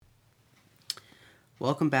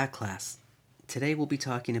Welcome back, class. Today we'll be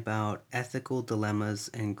talking about ethical dilemmas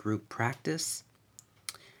and group practice.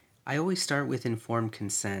 I always start with informed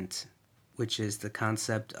consent, which is the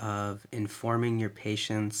concept of informing your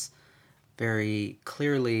patients very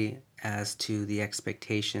clearly as to the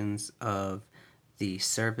expectations of the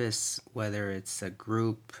service, whether it's a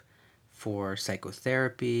group for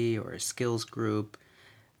psychotherapy or a skills group.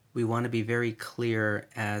 We want to be very clear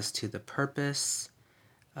as to the purpose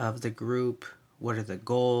of the group. What are the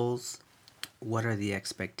goals? What are the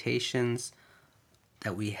expectations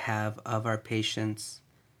that we have of our patients?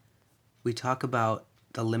 We talk about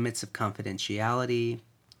the limits of confidentiality,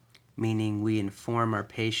 meaning we inform our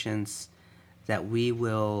patients that we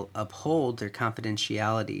will uphold their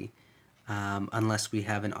confidentiality unless we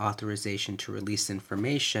have an authorization to release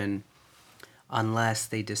information, unless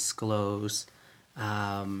they disclose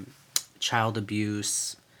child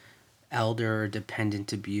abuse, elder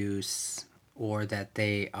dependent abuse, or that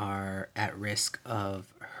they are at risk of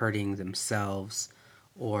hurting themselves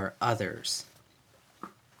or others.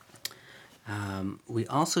 We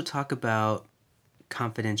also talk about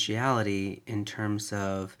confidentiality in terms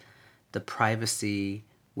of the privacy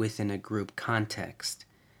within a group context.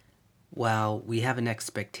 While we have an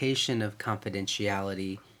expectation of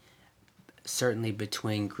confidentiality, certainly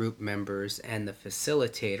between group members and the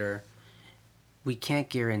facilitator, we can't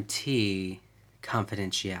guarantee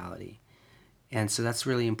confidentiality. And so that's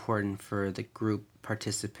really important for the group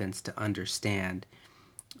participants to understand,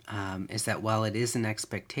 is that while it is an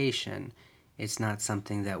expectation, it's not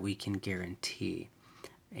something that we can guarantee.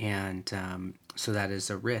 And so that is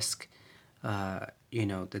a risk, that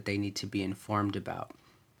they need to be informed about.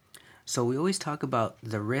 So we always talk about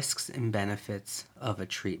the risks and benefits of a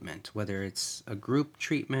treatment, whether it's a group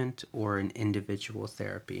treatment or an individual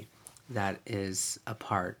therapy. That is a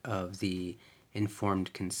part of the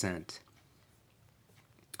informed consent.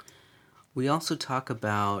 We also talk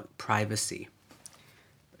about privacy.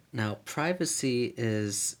 Now, privacy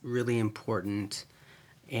is really important,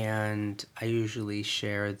 and I usually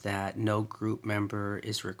share that no group member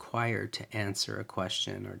is required to answer a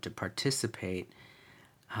question or to participate.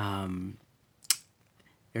 They're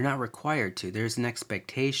not required to. There's an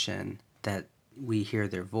expectation that we hear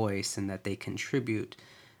their voice and that they contribute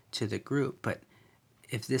to the group. But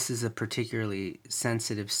if this is a particularly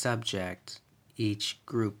sensitive subject, each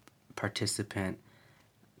group participant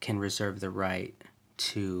can reserve the right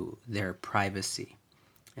to their privacy.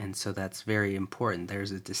 And so that's very important.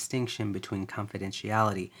 There's a distinction between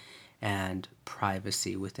confidentiality and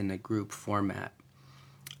privacy within a group format.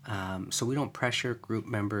 So we don't pressure group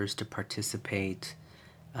members to participate.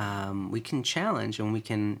 We can challenge and we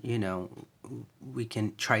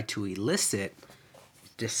can try to elicit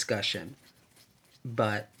discussion,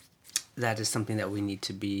 but that is something that we need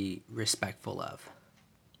to be respectful of.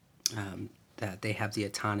 That they have the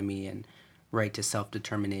autonomy and right to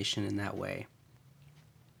self-determination in that way.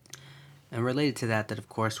 And related to that of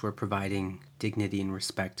course we're providing dignity and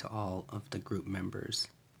respect to all of the group members.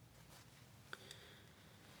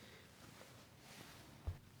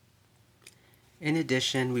 In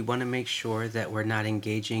addition, we want to make sure that we're not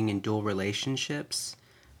engaging in dual relationships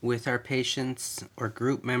with our patients or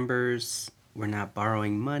group members. We're not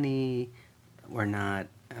borrowing money. We're not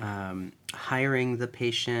hiring the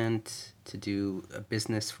patient to do a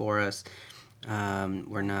business for us.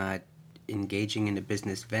 We're not engaging in a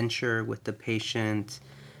business venture with the patient.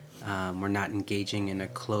 We're not engaging in a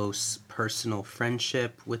close personal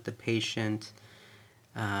friendship with the patient.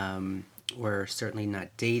 We're certainly not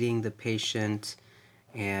dating the patient.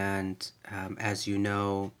 And as you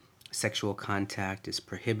know, sexual contact is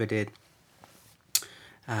prohibited.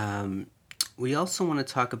 We also want to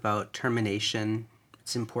talk about termination.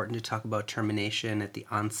 It's important to talk about termination at the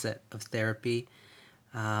onset of therapy,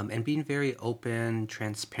 and being very open,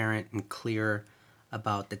 transparent, and clear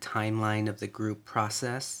about the timeline of the group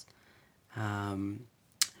process.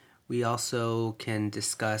 We also can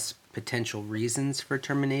discuss potential reasons for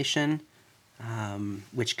termination,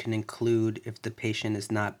 which can include if the patient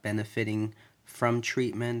is not benefiting from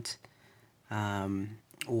treatment,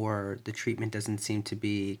 or the treatment doesn't seem to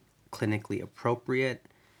be clinically appropriate.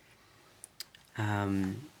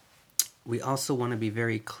 We also want to be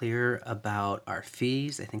very clear about our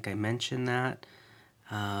fees. I think I mentioned that.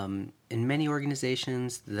 In many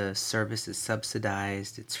organizations, the service is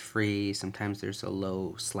subsidized, it's free. Sometimes there's a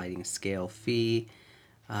low sliding scale fee.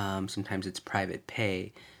 Sometimes it's private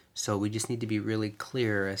pay. So we just need to be really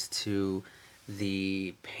clear as to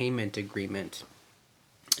the payment agreement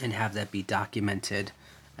and have that be documented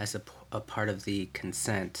as a part of the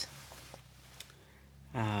consent.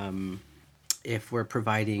 If we're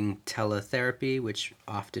providing teletherapy, which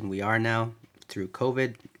often we are now through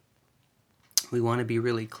COVID, we want to be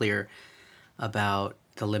really clear about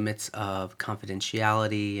the limits of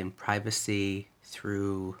confidentiality and privacy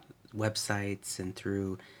through websites and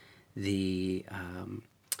through the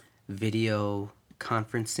video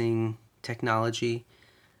conferencing technology,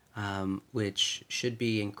 which should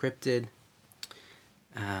be encrypted.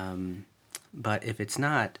 But if it's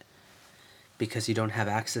not, because you don't have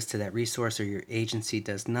access to that resource or your agency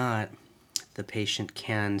does not, the patient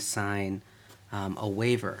can sign a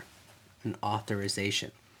waiver, an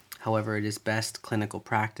authorization. However, it is best clinical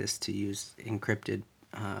practice to use encrypted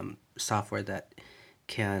software that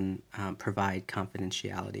can provide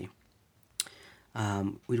confidentiality.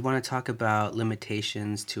 We'd want to talk about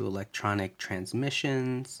limitations to electronic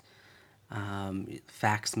transmissions,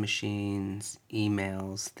 fax machines,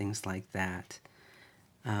 emails, things like that.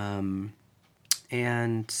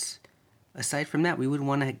 And aside from that, we would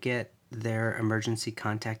want to get their emergency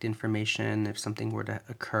contact information if something were to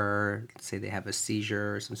occur. Say they have a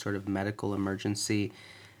seizure or some sort of medical emergency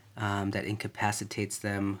that incapacitates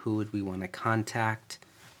them. Who would we want to contact?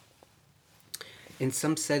 In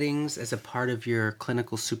some settings, as a part of your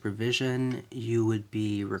clinical supervision, you would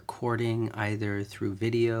be recording either through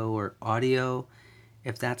video or audio.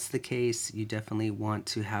 If that's the case, you definitely want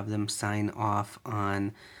to have them sign off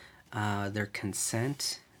on their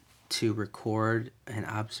consent to record an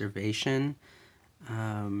observation,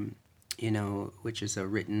 which is a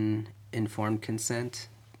written informed consent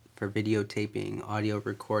for videotaping, audio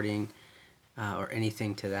recording, or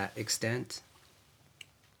anything to that extent.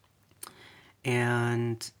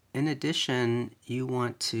 And in addition, you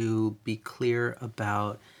want to be clear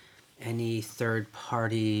about any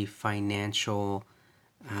third-party financial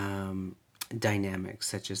dynamics,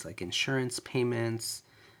 such as like insurance payments.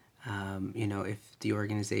 If the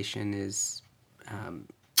organization is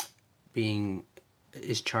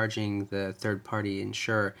charging the third-party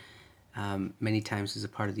insurer, many times as a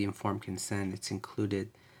part of the informed consent, it's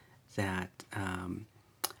included that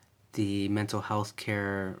the mental health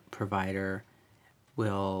care provider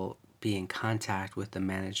will be in contact with the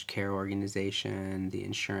managed care organization, the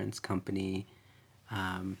insurance company,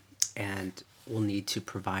 and will need to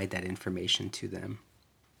provide that information to them.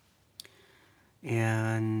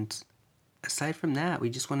 And aside from that, we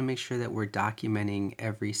just want to make sure that we're documenting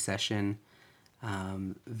every session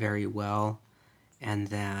very well, and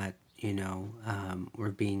that we're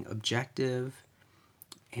being objective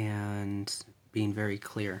and being very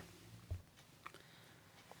clear.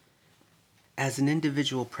 As an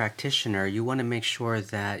individual practitioner, you want to make sure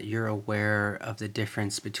that you're aware of the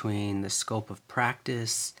difference between the scope of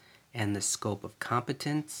practice and the scope of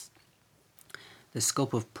competence. The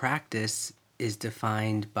scope of practice is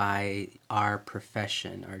defined by our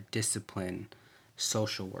profession, our discipline,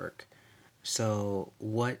 social work. So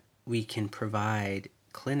what we can provide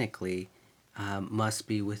clinically must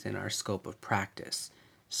be within our scope of practice.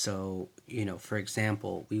 So, for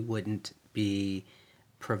example, we wouldn't be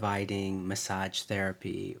providing massage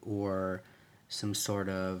therapy or some sort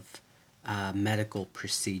of medical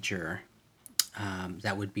procedure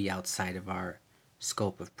that would be outside of our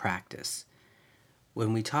scope of practice.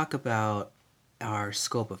 When we talk about our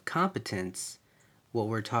scope of competence, what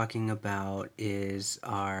we're talking about is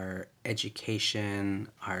our education,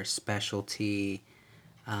 our specialty,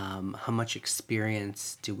 how much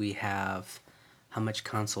experience do we have, how much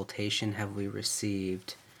consultation have we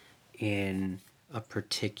received in a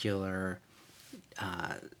particular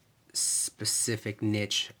specific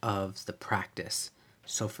niche of the practice.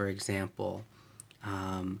 So for example,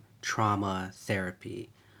 trauma therapy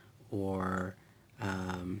or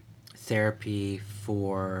therapy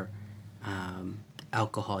for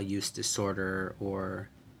alcohol use disorder or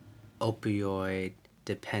opioid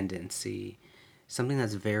dependency, something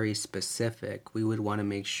that's very specific. We would want to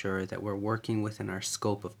make sure that we're working within our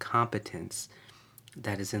scope of competence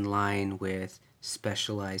that is in line with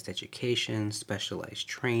specialized education, specialized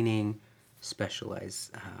training,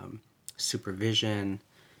 specialized supervision,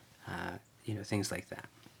 things like that.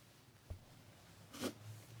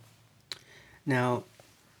 Now,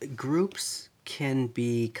 groups can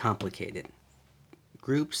be complicated.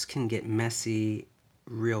 Groups can get messy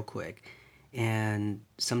real quick, and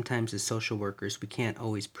sometimes as social workers, we can't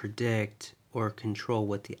always predict or control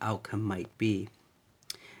what the outcome might be.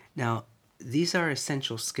 Now, these are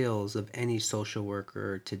essential skills of any social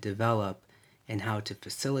worker to develop, and how to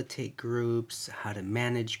facilitate groups, how to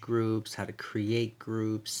manage groups, how to create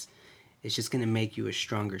groups. It's just going to make you a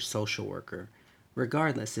stronger social worker,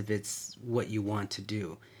 regardless if it's what you want to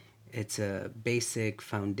do. It's a basic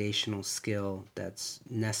foundational skill that's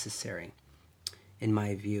necessary. in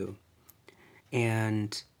my view.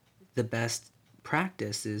 And the best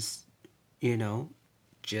practice is,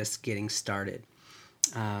 just getting started.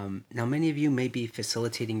 Now, many of you may be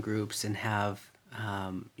facilitating groups and have,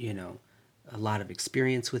 a lot of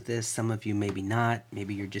experience with this. Some of you maybe not.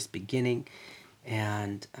 Maybe you're just beginning.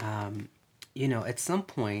 And, at some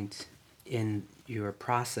point in your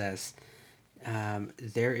process,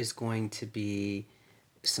 there is going to be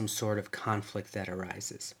some sort of conflict that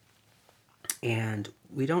arises. And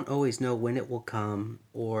we don't always know when it will come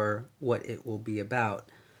or what it will be about.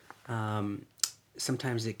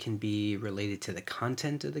 Sometimes it can be related to the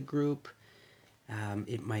content of the group.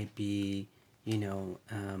 It might be,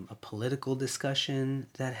 a political discussion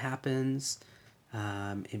that happens.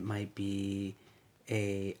 It might be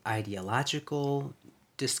a ideological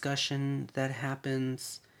discussion that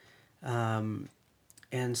happens. And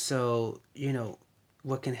so,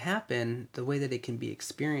 what can happen, the way that it can be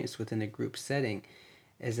experienced within a group setting,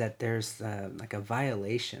 is that there's like a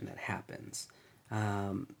violation that happens.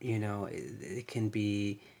 It can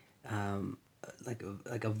be like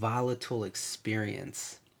a volatile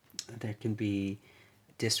experience. There can be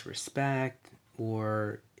disrespect,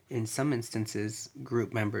 or in some instances,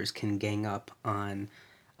 group members can gang up on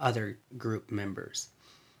other group members.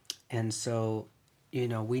 And so,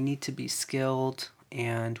 we need to be skilled,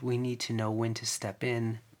 and we need to know when to step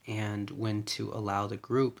in and when to allow the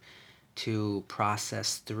group to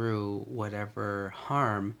process through whatever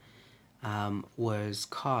harm was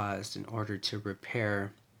caused in order to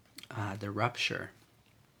repair the rupture.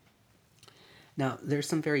 Now, there's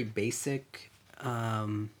some very basic,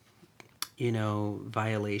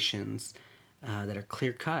 violations that are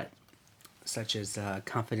clear cut, such as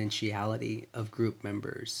confidentiality of group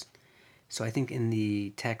members. So I think in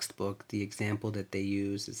the textbook, the example that they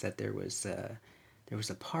use is that there was a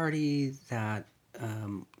party that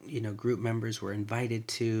group members were invited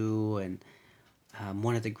to, and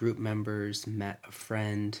one of the group members met a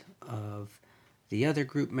friend of the other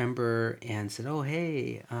group member and said, "Oh,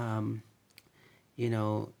 hey,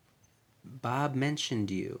 Bob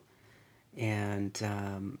mentioned you," and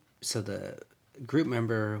so the group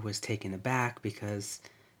member was taken aback because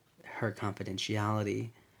her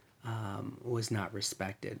confidentiality was not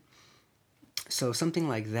respected. So something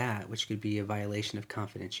like that, which could be a violation of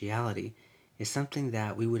confidentiality, is something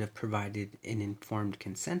that we would have provided an informed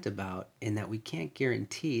consent about, and that we can't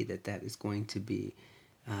guarantee that that is going to be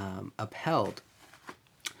upheld.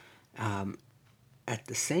 At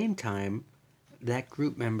the same time, that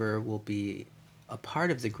group member will be a part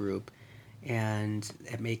of the group, and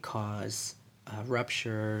it may cause a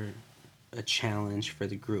rupture, a challenge for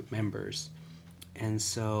the group members. And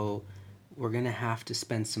so we're going to have to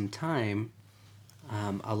spend some time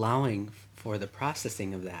allowing for the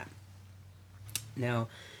processing of that. Now,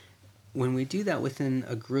 when we do that within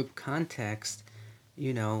a group context,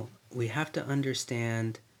 we have to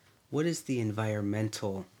understand what is the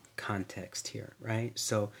environmental context here, right?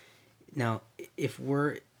 So now, if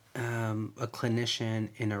we're a clinician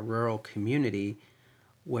in a rural community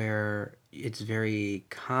where it's very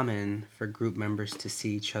common for group members to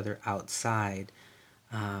see each other outside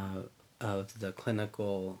of the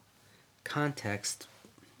clinical context,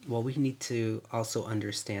 well, we need to also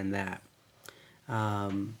understand that.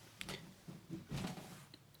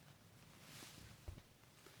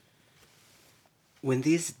 When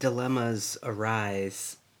these dilemmas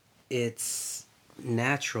arise, it's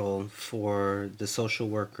natural for the social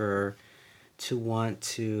worker to want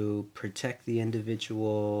to protect the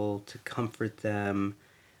individual, to comfort them,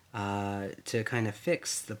 to kind of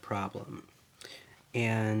fix the problem.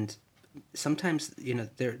 And sometimes,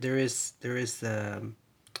 there is the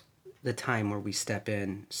time where we step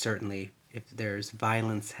in. Certainly, if there's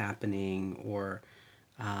violence happening, or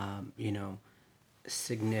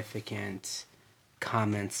significant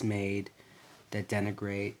comments made that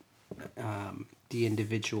denigrate the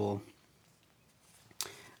individual.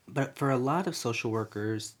 But for a lot of social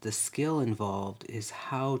workers, the skill involved is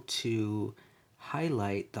how to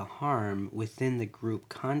highlight the harm within the group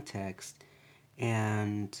context,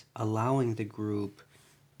 and allowing the group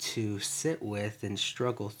to sit with and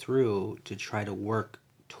struggle through to try to work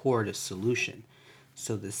toward a solution.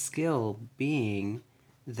 So the skill being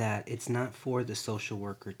that it's not for the social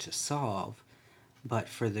worker to solve, but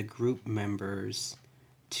for the group members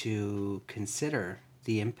to consider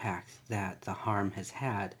the impact that the harm has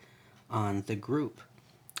had on the group,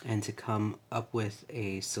 and to come up with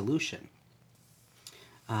a solution.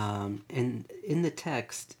 And in the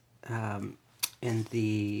text, in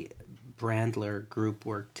the Brandler group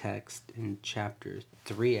work text in chapter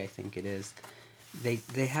 3, I think it is,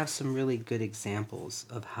 they have some really good examples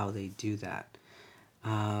of how they do that.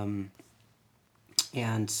 Um,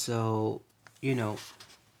 and so, you know,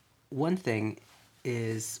 one thing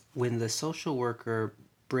is when the social worker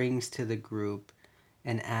brings to the group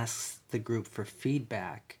and asks the group for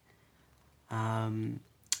feedback, um,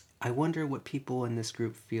 I wonder what people in this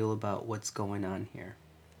group feel about what's going on here,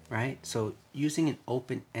 right? So, using an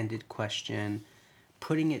open ended question,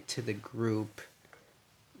 putting it to the group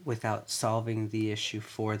without solving the issue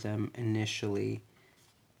for them initially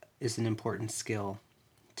is an important skill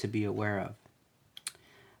to be aware of.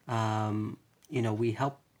 We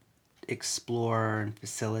help explore and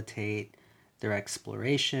facilitate their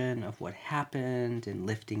exploration of what happened and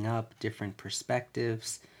lifting up different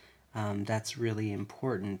perspectives. That's really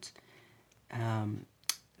important. Um,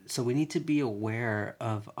 so we need to be aware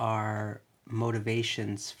of our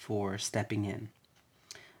motivations for stepping in.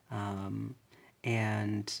 Um,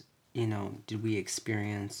 and, did we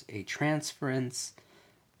experience a transference?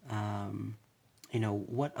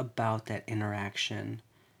 What about that interaction,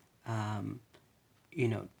 um,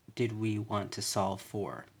 did we want to solve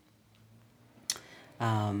for?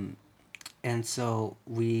 Um, and so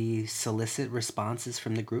we solicit responses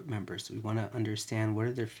from the group members. We want to understand what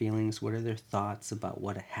are their feelings, what are their thoughts about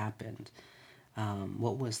what happened,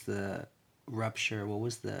 what was the rupture, what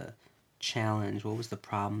was the challenge, what was the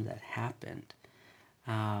problem that happened.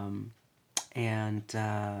 Um, and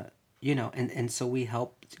so we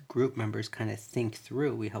help group members kind of think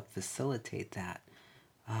through, we help facilitate that.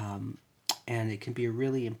 Um, and it can be a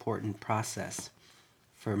really important process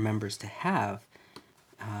for members to have.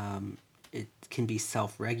 It can be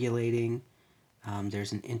self regulating.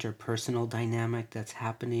 There's an interpersonal dynamic that's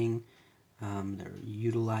happening. They're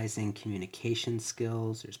utilizing communication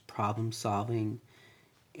skills, there's problem solving.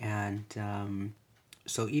 And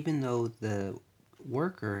so, even though the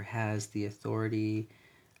worker has the authority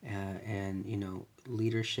and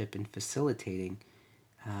leadership in facilitating,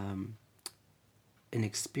 um, an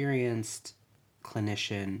experienced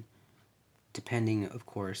clinician, depending, of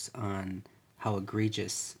course, on how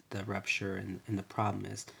egregious the rupture and the problem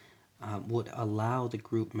is, would allow the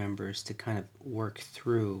group members to kind of work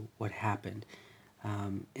through what happened.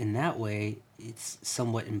 In that way, it's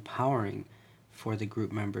somewhat empowering for the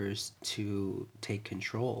group members to take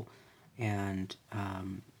control and,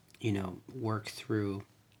 work through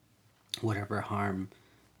whatever harm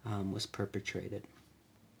was perpetrated.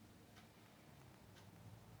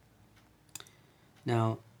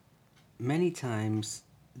 Now, many times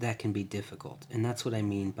that can be difficult, and that's what I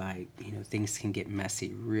mean by things can get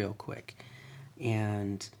messy real quick.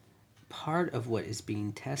 And part of what is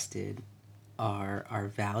being tested are our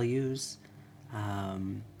values,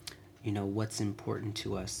 um, what's important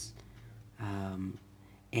to us, um,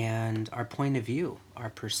 and our point of view, our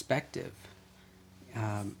perspective.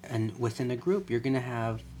 And within a group, you're going to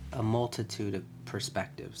have a multitude of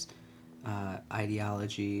perspectives,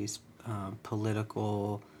 ideologies,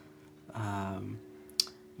 political, um,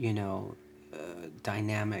 you know,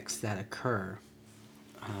 dynamics that occur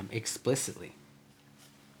explicitly.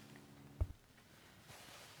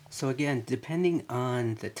 So, again, depending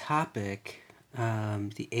on the topic,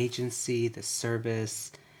 the agency, the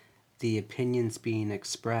service, the opinions being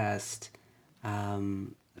expressed,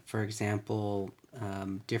 for example,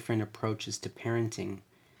 different approaches to parenting,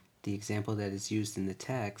 the example that is used in the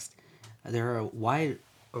text, there are a wide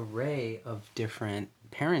array of different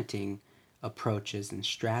parenting approaches and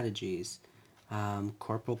strategies.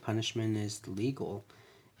 Corporal punishment is legal,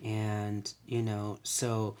 and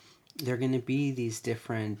so there are going to be these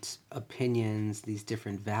different opinions, these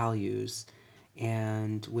different values,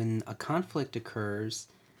 and when a conflict occurs,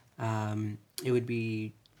 it would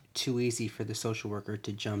be too easy for the social worker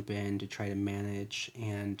to jump in to try to manage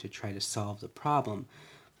and to try to solve the problem.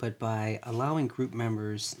 But by allowing group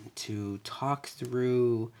members to talk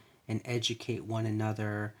through and educate one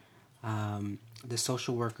another, the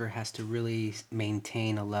social worker has to really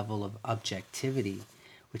maintain a level of objectivity,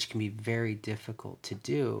 which can be very difficult to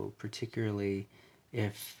do, particularly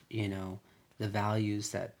if the values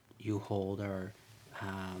that you hold are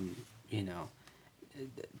um, you know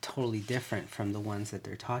totally different from the ones that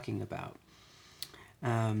they're talking about.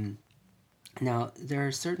 Um, Now, there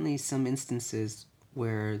are certainly some instances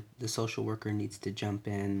where the social worker needs to jump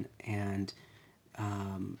in and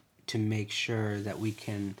to make sure that we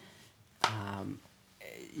can, um,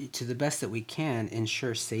 to the best that we can,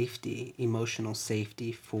 ensure safety, emotional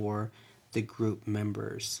safety for the group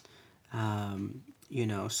members.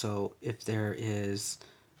 So if there is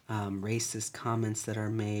racist comments that are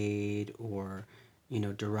made or,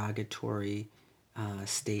 derogatory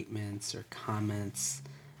statements or comments,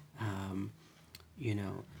 um, you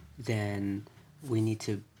know, then we need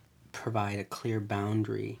to provide a clear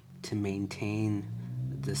boundary to maintain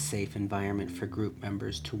the safe environment for group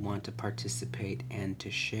members to want to participate and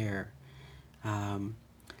to share. Um,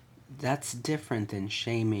 that's different than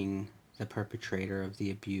shaming the perpetrator of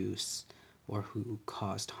the abuse or who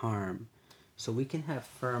caused harm. So we can have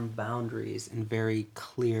firm boundaries and very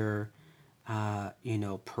clear,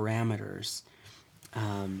 parameters,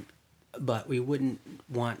 but we wouldn't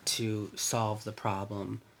want to solve the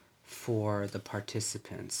problem for the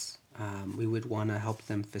participants. We would want to help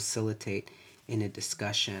them facilitate in a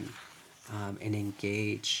discussion and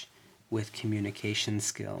engage with communication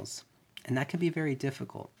skills. And that can be very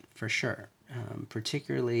difficult, for sure.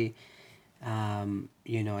 Particularly,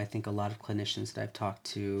 I think a lot of clinicians that I've talked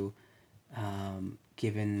to,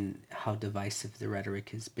 given how divisive the rhetoric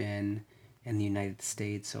has been in the United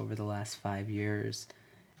States over the last 5 years,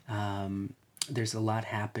 there's a lot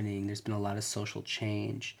happening. There's been a lot of social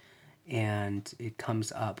change, and it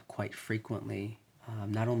comes up quite frequently,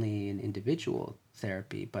 not only in individual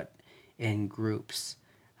therapy, but in groups.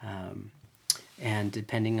 And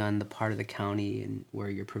depending on the part of the county and where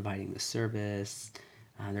you're providing the service,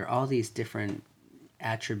 there are all these different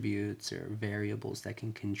attributes or variables that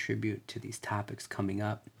can contribute to these topics coming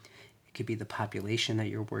up. It could be the population that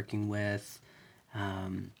you're working with,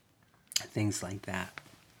 things like that.